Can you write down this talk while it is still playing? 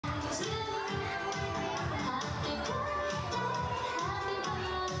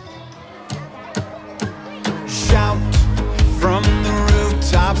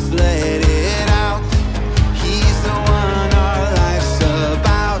stops, let it out. He's the one our life's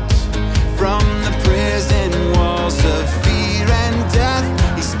about. From the prison walls of fear and death,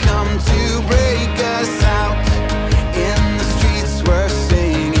 he's come to break us out. In the streets we're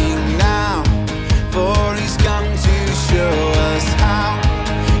singing now, for he's come to show us how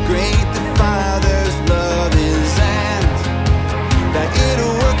great the Father's love is, and that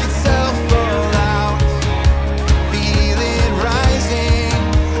it'll work itself all out. Feel it rising.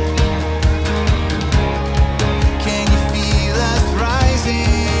 Can you feel us rising?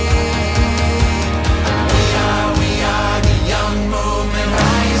 We are the young movement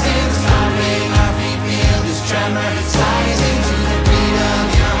rising, stomping our feet, feel this tremor sizing to the beat of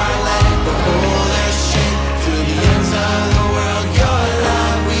your heart. Let the whole earth shake to the ends of the world. Your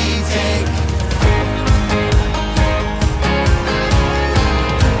love we take.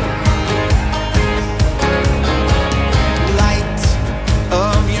 Light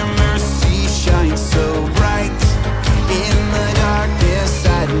of your mercy shines so bright in the darkness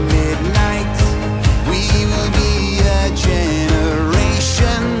at midnight. We will be a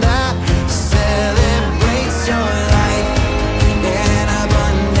generation that celebrates your life and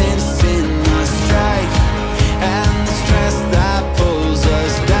abundance in the strife and the stress that pulls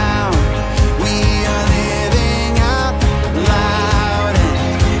us down. We are living out loud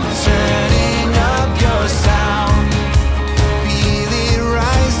and turning up your sound. Feel it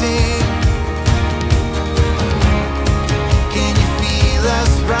rising. Can you feel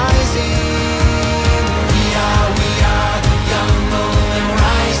us rising? We are the young movement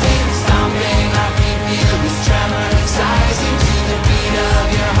rising, stomping our feet, feel this tremor sizing to the beat of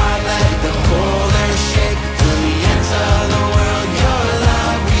your heart. Let the whole earth shake to the ends of the world. Your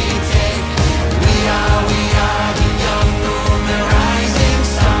love we take. We are the young movement rising,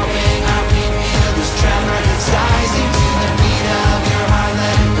 stomping our feet, feel this tremor sizing to the beat of your heart.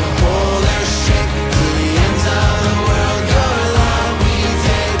 Let the whole earth shake to the ends of the world. Your love we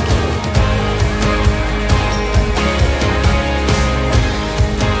take.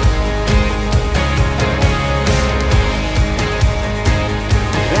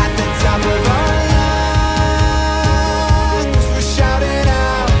 At the top of our lungs, we're shouting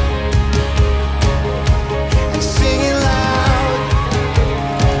out and singing loud.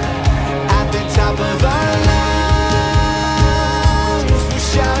 At the top of our lungs, we're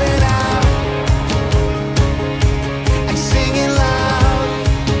shouting out and singing loud.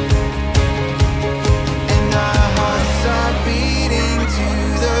 And our hearts are beating to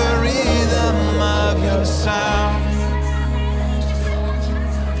the rhythm of your sound.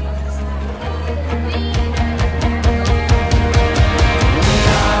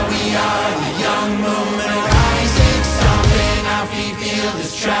 We are the young movement rising, stomping our feet, feel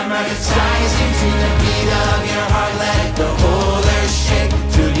this tremor.